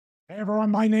Hey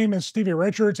everyone, my name is Stevie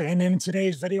Richards, and in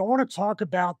today's video, I want to talk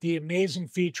about the amazing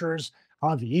features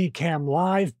of Ecamm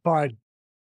Live, but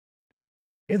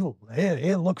it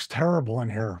looks terrible in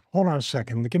here. Hold on a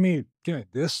second. Give me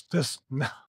this. No,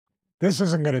 this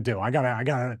isn't gonna do. I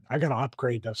gotta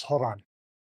upgrade this. Hold on.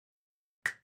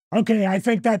 Okay, I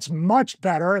think that's much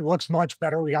better. It looks much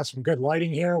better. We got some good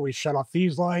lighting here. We shut off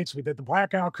these lights. We did the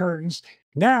blackout curtains.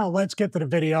 Now let's get to the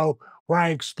video where I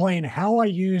explain how I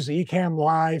use Ecamm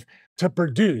Live to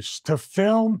produce, to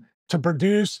film, to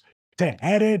produce, to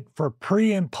edit for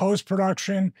pre and post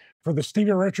production for the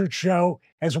Stevie Richards Show,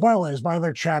 as well as my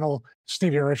other channel,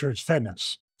 Stevie Richards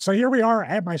Fitness. So here we are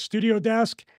at my studio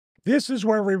desk. This is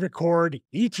where we record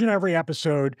each and every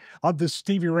episode of the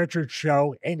Stevie Richards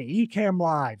Show, and Ecamm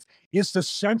Live is the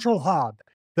central hub,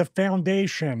 the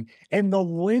foundation, and the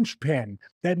linchpin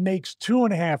that makes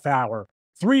 2.5 hour,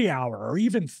 3 hour, or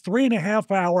even 3.5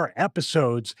 hour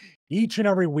episodes each and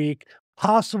every week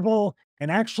possible and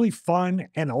actually fun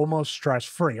and almost stress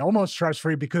free. Almost stress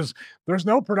free because there's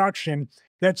no production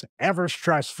that's ever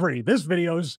stress free. This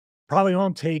video's probably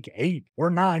won't take 8 or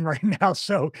 9 right now.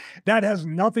 So that has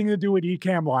nothing to do with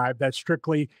Ecamm Live. That's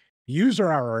strictly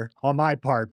user error on my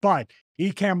part. But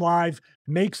Ecamm Live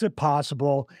makes it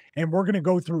possible. And we're going to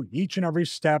go through each and every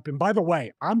step. And by the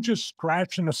way, I'm just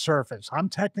scratching the surface. I'm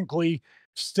technically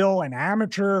still an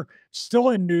amateur, still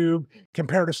a noob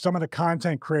compared to some of the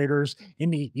content creators in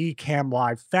the Ecamm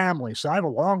Live family. So I have a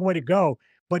long way to go.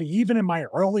 But even in my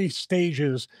early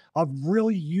stages of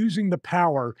really using the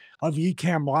power of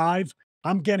Ecamm Live,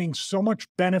 I'm getting so much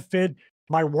benefit.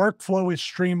 My workflow is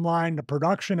streamlined, the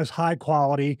production is high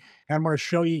quality, and I'm going to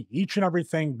show you each and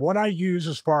everything what I use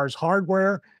as far as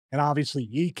hardware, and obviously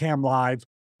Ecamm Live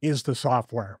is the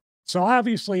software. So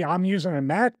obviously I'm using a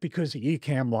Mac because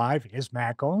Ecamm Live is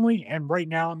Mac only, and right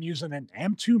now I'm using an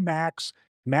M2 Max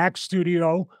Mac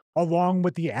Studio along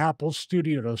with the Apple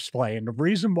Studio Display. And the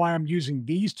reason why I'm using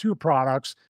these two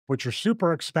products, which are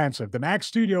super expensive, the Mac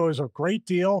Studio is a great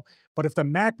deal, but if the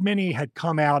Mac Mini had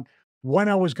come out when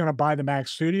I was going to buy the Mac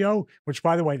Studio, which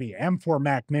by the way, the M4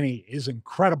 Mac Mini is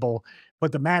incredible,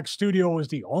 but the Mac Studio was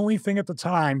the only thing at the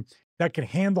time that could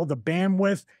handle the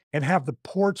bandwidth and have the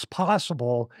ports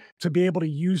possible to be able to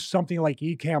use something like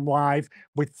Ecamm Live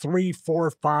with 3, 4,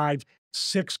 5,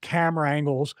 6 camera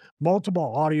angles,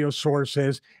 multiple audio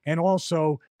sources, and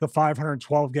also the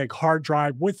 512 gig hard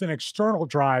drive with an external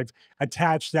drive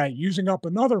attached that using up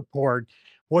another port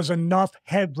was enough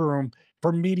headroom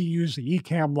for me to use the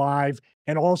Ecamm Live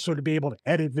and also to be able to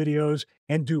edit videos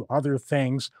and do other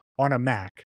things on a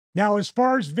Mac. Now, as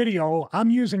far as video, I'm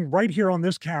using right here on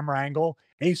this camera angle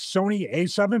a Sony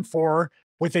a7 IV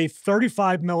with a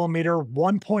 35 millimeter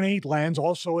 1.8 lens,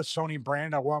 also a Sony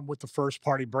brand. I went with the first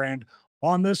party brand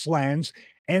on this lens.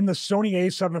 And the Sony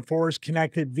a7 IV is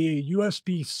connected via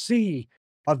USB-C,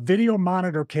 a video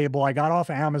monitor cable I got off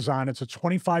Amazon. It's a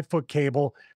 25-foot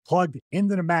cable plugged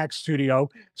into the Mac Studio.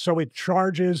 So it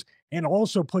charges and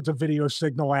also puts a video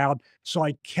signal out so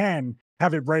I can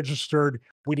have it registered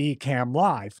with Ecamm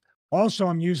Live. Also,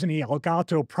 I'm using the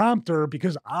Elgato prompter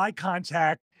because eye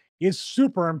contact is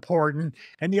super important,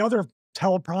 and the other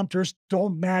teleprompters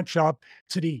don't match up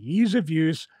to the ease of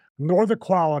use nor the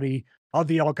quality of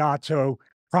the Elgato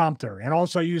prompter. And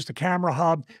also I use the camera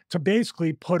hub to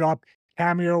basically put up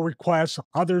cameo requests,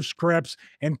 other scripts,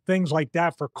 and things like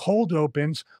that for cold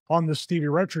opens on the Stevie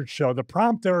Richards Show. The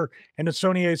prompter and the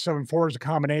Sony a7 IV as a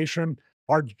combination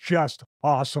are just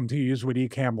awesome to use with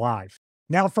Ecamm Live.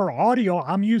 Now for audio,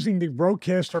 I'm using the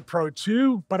Rodecaster Pro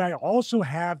 2, but I also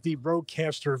have the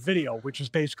Rodecaster Video, which is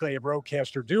basically a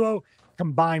Rodecaster Duo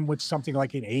combined with something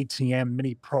like an ATM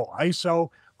Mini Pro ISO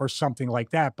or something like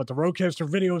that. But the Rodecaster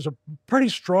Video is a pretty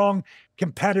strong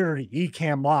competitor to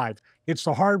Ecamm Live. It's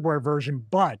the hardware version,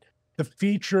 but the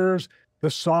features,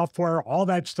 the software, all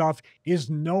that stuff is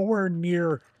nowhere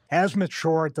near as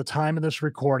mature at the time of this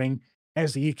recording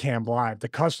as the Ecamm Live. The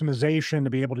customization to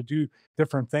be able to do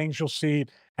different things, you'll see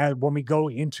when we go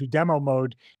into demo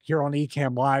mode here on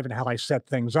Ecamm Live and how I set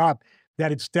things up,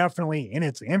 that it's definitely in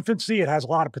its infancy. It has a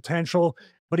lot of potential,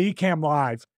 but Ecamm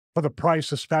Live, for the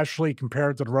price, especially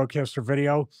compared to the Rodecaster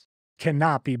Video,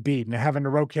 cannot be beaten. Having the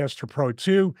Rodecaster Pro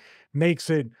 2 makes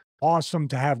it awesome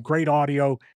to have great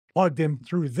audio plugged in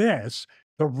through this,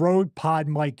 the Rode Pod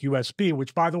Mic USB,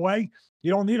 which by the way, you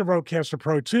don't need a Rodecaster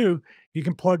Pro 2. You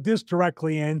can plug this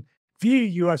directly in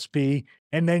via USB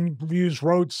and then use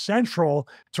Rode Central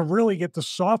to really get the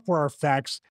software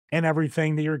effects and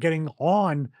everything that you're getting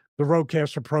on the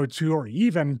Rodecaster Pro 2 or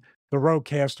even the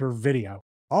Rodecaster Video.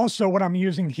 Also, what I'm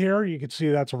using here, you can see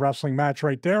that's a wrestling match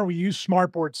right there. We use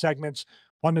smartboard segments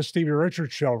on the Stevie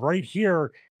Richards Show. Right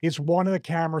here is one of the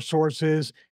camera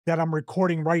sources that I'm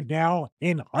recording right now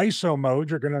in ISO mode.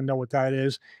 You're going to know what that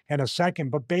is in a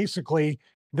second. But basically,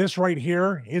 this right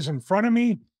here is in front of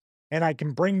me, and I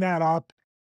can bring that up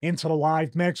into the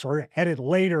live mix or edit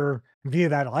later via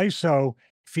that ISO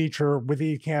feature with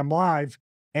Ecamm Live.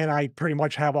 And I pretty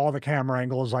much have all the camera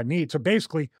angles I need. So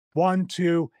basically, one,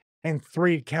 two, and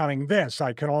three, counting this.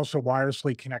 I can also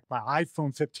wirelessly connect my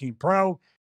iPhone 15 Pro.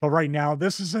 But right now,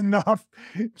 this is enough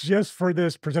just for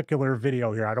this particular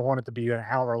video here. I don't want it to be an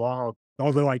hour long,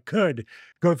 although I could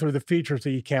go through the features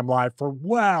of Ecamm Live for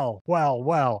well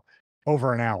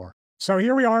over an hour. So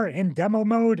here we are in demo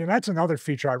mode, and that's another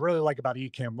feature I really like about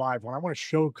Ecamm Live. When I want to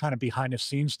show kind of behind the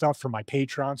scenes stuff for my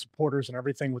Patreon supporters and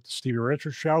everything with the Stevie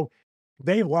Richards Show,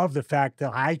 they love the fact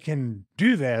that I can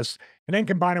do this and then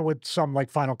combine it with some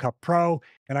like Final Cut Pro,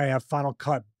 and I have Final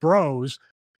Cut Pro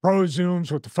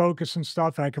zooms with the focus and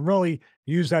stuff, and I can really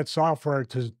use that software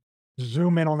to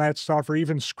zoom in on that stuff, or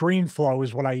even ScreenFlow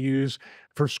is what I use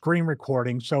for screen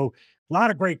recording. So a lot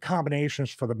of great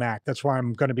combinations for the Mac. That's why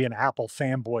I'm going to be an Apple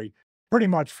fanboy pretty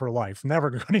much for life. Never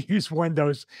going to use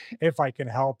Windows if I can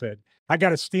help it. I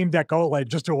got a Steam Deck OLED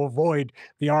just to avoid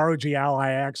the ROG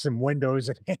Ally X and Windows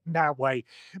in that way.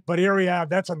 But here we have,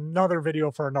 that's another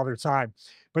video for another time.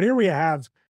 But here we have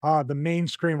the main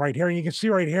screen right here. And you can see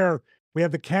right here, we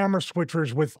have the camera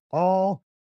switchers with all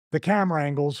the camera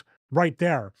angles right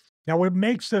there. Now, what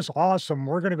makes this awesome,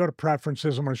 we're going to go to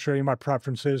preferences. I'm going to show you my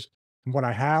preferences and what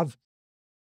I have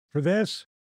for this.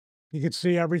 You can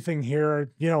see everything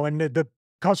here, you know, and the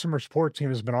customer support team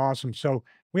has been awesome. So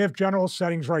we have general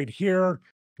settings right here.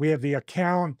 We have the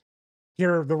account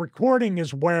here. The recording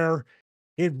is where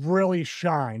it really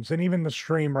shines. And even the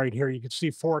stream right here, you can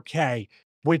see 4K,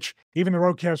 which even the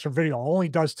Rodecaster video only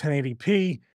does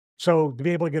 1080p. So to be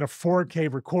able to get a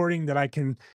 4K recording that I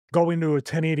can go into a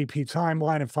 1080p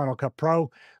timeline in Final Cut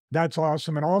Pro, that's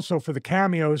awesome. And also for the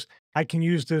cameos, I can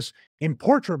use this in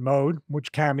portrait mode,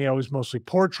 which Cameo is mostly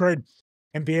portrait,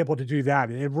 and be able to do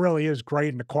that. It really is great,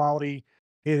 and the quality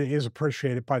is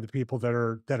appreciated by the people that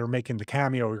are making the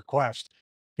Cameo request.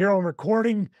 Here on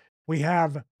recording, we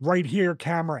have right here,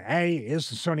 camera A is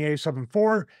the Sony A7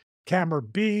 IV, camera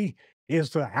B is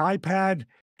the iPad,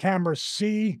 camera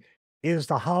C is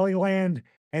the Hollyland,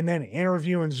 and then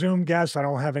interview and Zoom guests. I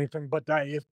don't have anything but that.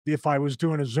 If I was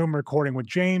doing a Zoom recording with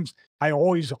James, I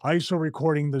always ISO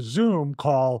recording the Zoom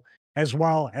call as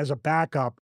well as a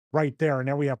backup right there. And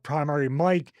then we have primary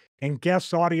mic and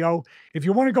guest audio. If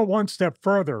you want to go one step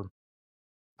further,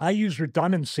 I use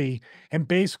redundancy and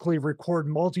basically record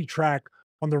multi-track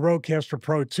on the Rodecaster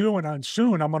Pro 2, and on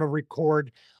soon I'm going to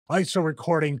record ISO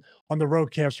recording on the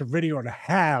Rodecaster Video to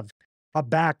have a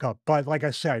backup. But like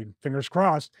I said, fingers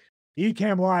crossed,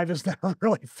 Ecamm Live has never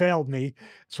really failed me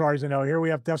as far as I know. Here we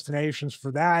have destinations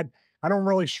for that. I don't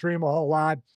really stream a whole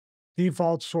lot.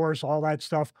 Default source, all that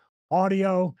stuff.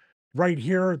 Audio right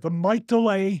here. The mic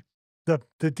delay, the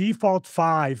default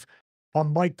 5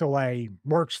 on mic delay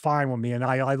works fine with me. And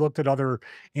I looked at other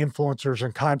influencers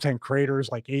and content creators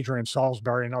like Adrian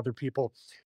Salisbury and other people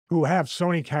who have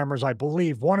Sony cameras. I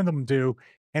believe one of them do,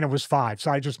 and it was 5.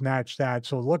 So I just matched that.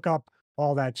 So look up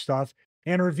all that stuff.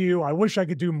 Interview. I wish I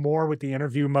could do more with the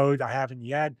interview mode. I haven't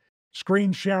yet.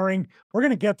 Screen sharing. We're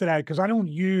going to get to that because I don't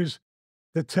use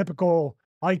the typical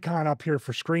icon up here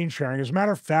for screen sharing. As a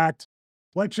matter of fact,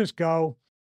 let's just go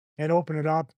and open it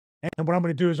up. And what I'm going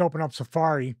to do is open up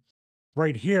Safari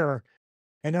right here.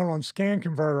 And then on Scan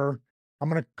Converter, I'm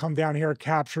going to come down here,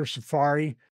 capture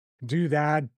Safari, do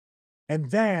that.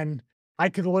 And then I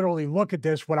could literally look at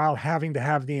this without having to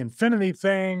have the infinity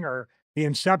thing or the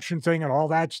inception thing and all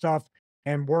that stuff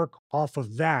and work off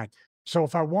of that. So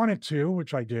if I wanted to,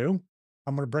 which I do,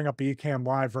 I'm going to bring up Ecamm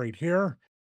Live right here.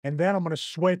 And then I'm going to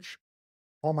switch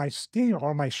on my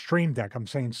Stream Deck. I'm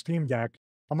saying Steam Deck.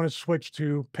 I'm going to switch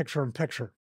to picture in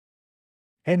picture.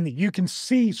 And you can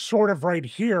see sort of right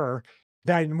here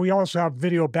that we also have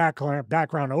video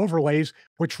background overlays,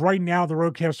 which right now the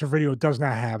Rodecaster Video does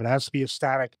not have. It has to be a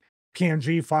static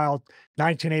PNG file,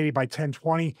 1980 by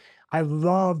 1020. I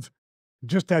love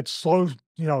just that slow,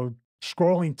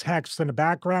 scrolling text in the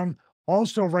background.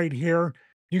 Also right here,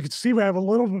 you can see we have a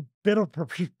little bit of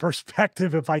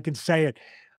perspective, if I can say it.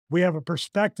 We have a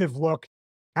perspective look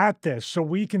at this. So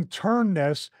we can turn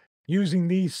this using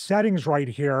these settings right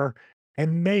here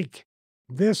and make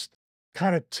this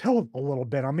kind of tilt a little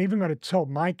bit. I'm even going to tilt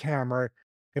my camera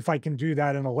if I can do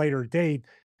that in a later date,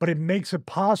 but it makes it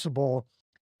possible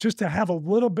just to have a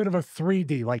little bit of a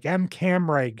 3D, like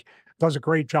MCamReg does a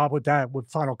great job with that with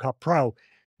Final Cut Pro.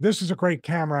 This is a great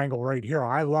camera angle right here.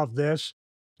 I love this.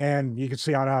 And you can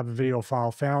see I don't have a video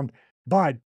file found,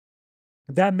 but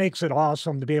That makes it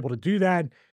awesome to be able to do that.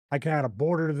 I can add a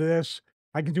border to this.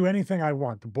 I can do anything I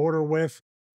want. The border width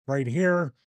right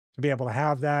here to be able to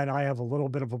have that. I have a little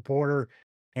bit of a border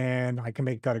and I can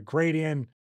make that a gradient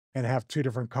and have two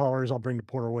different colors. I'll bring the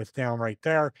border width down right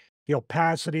there. The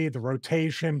opacity, the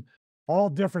rotation, all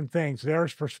different things.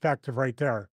 There's perspective right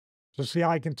there. So see how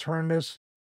I can turn this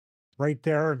right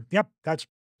there. Yep, that's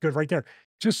good right there.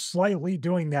 Just slightly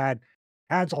doing that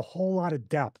adds a whole lot of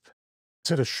depth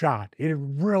to the shot. It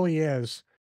really is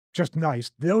just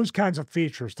nice. Those kinds of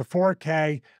features, the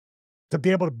 4K, to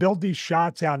be able to build these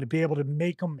shots out and to be able to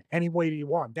make them any way you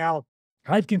want. Now,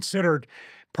 I've considered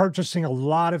purchasing a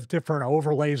lot of different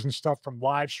overlays and stuff from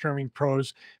live streaming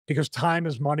pros because time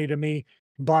is money to me,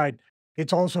 but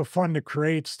it's also fun to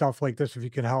create stuff like this if you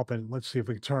can help it. Let's see if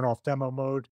we can turn off demo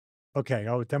mode. Okay,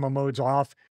 oh, demo mode's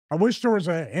off. I wish there was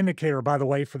an indicator, by the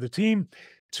way, for the team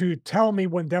to tell me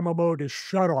when demo mode is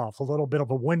shut off, a little bit of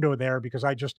a window there because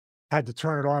I just had to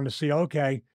turn it on to see,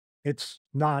 okay, it's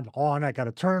not on. I got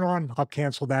to turn it on. I'll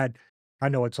cancel that. I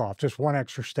know it's off. Just one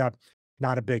extra step.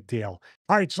 Not a big deal.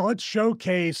 All right, so let's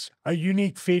showcase a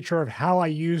unique feature of how I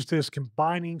use this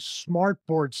combining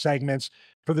smartboard segments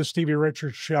for the Stevie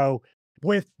Richards Show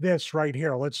with this right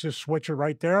here. Let's just switch it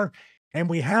right there. And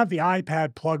we have the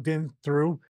iPad plugged in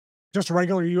through just a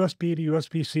regular USB to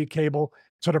USB-C cable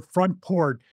to the front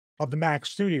port of the Mac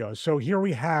Studio. So here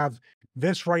we have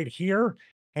this right here.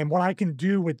 And what I can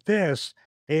do with this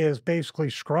is basically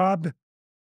scrub,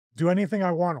 do anything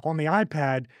I want on the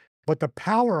iPad, but the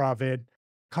power of it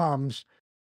comes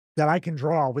that I can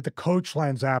draw with the Coach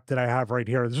Lens app that I have right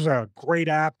here. This is a great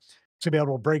app to be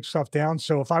able to break stuff down.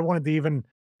 So if I wanted to even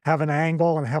have an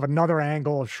angle and have another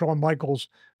angle of Shawn Michaels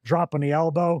dropping the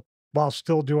elbow while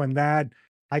still doing that,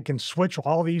 I can switch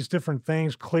all these different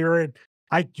things, clear it.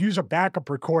 I use a backup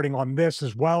recording on this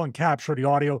as well and capture the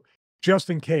audio just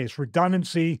in case.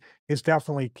 Redundancy is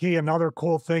definitely key. Another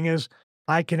cool thing is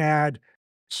I can add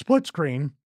split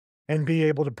screen and be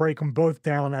able to break them both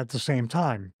down at the same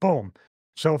time. Boom.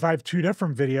 So if I have two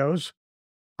different videos,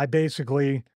 I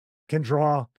basically can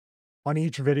draw on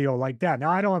each video like that.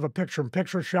 Now, I don't have a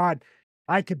picture-in-picture shot.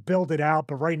 I could build it out,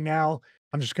 but right now,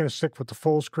 I'm just gonna stick with the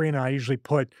full screen, and I usually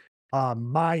put,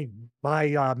 my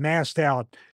masked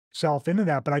out self into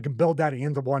that, but I can build that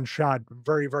into one shot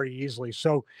very, very easily.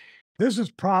 So this is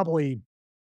probably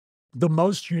the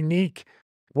most unique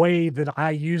way that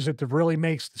I use it that really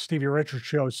makes the Stevie Richards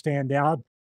Show stand out,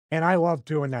 and I love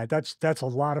doing that. That's a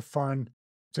lot of fun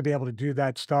to be able to do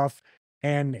that stuff,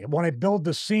 and when I build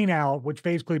the scene out, which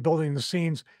basically building the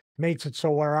scenes makes it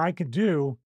so where I could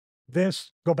do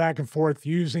this, go back and forth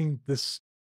using the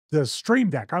Stream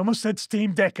Deck. I almost said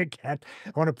Steam Deck again.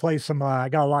 I wanna play some, I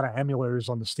got a lot of emulators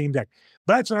on the Steam Deck,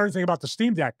 but that's another thing about the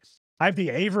Steam Deck. I have the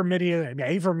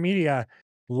AverMedia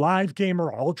Live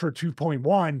Gamer Ultra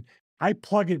 2.1. I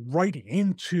plug it right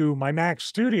into my Mac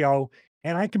Studio,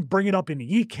 and I can bring it up in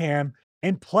Ecamm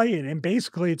and play it, and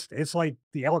basically, it's like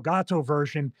the Elgato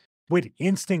version with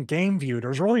instant game view.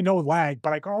 There's really no lag,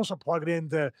 but I can also plug it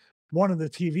into one of the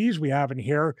TVs we have in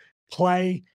here,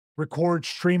 play, record,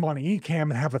 stream on Ecamm,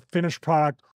 and have a finished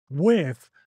product with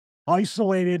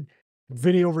isolated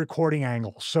video recording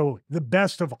angles. So the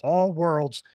best of all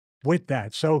worlds with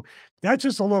that. So that's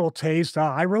just a little taste.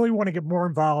 I really want to get more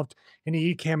involved in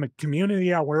the Ecamm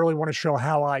community. I really want to show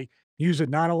how I use it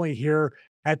not only here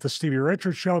at the Stevie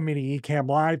Richards Show, meaning Ecamm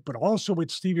Live, but also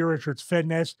with Stevie Richards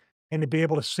Fitness, and to be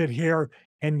able to sit here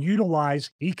and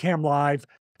utilize Ecamm Live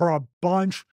for a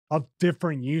bunch of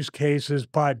different use cases.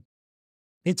 But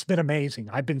it's been amazing.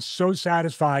 I've been so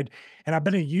satisfied, and I've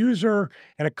been a user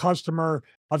and a customer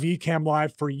of Ecamm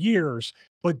Live for years,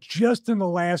 but just in the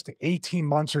last 18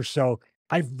 months or so,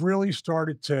 I've really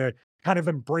started to kind of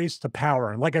embrace the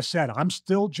power. And like I said, I'm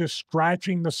still just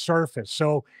scratching the surface.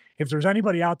 So if there's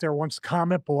anybody out there who wants to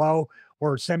comment below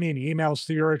or send me an email,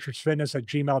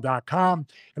 steveRichardsFitness@gmail.com.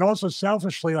 And also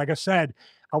selfishly, like I said,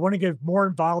 I want to get more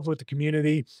involved with the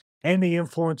community and the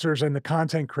influencers and the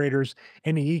content creators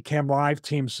in the Ecamm Live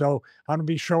team. So I'm gonna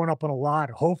be showing up on a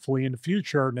lot, hopefully in the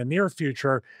future, in the near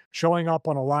future, showing up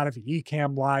on a lot of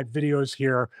Ecamm Live videos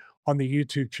here on the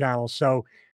YouTube channel. So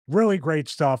really great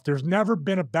stuff. There's never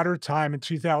been a better time in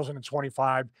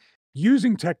 2025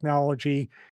 using technology.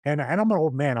 And I'm an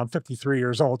old man, I'm 53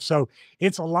 years old. So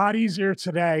it's a lot easier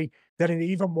today than it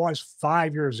even was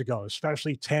 5 years ago,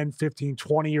 especially 10, 15,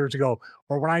 20 years ago,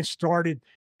 or when I started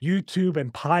YouTube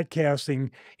and podcasting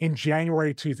in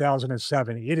January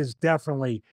 2007. It is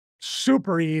definitely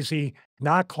super easy,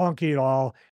 not clunky at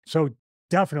all. So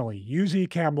definitely use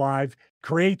Ecamm Live,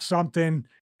 create something,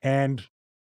 and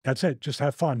that's it. Just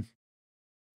have fun.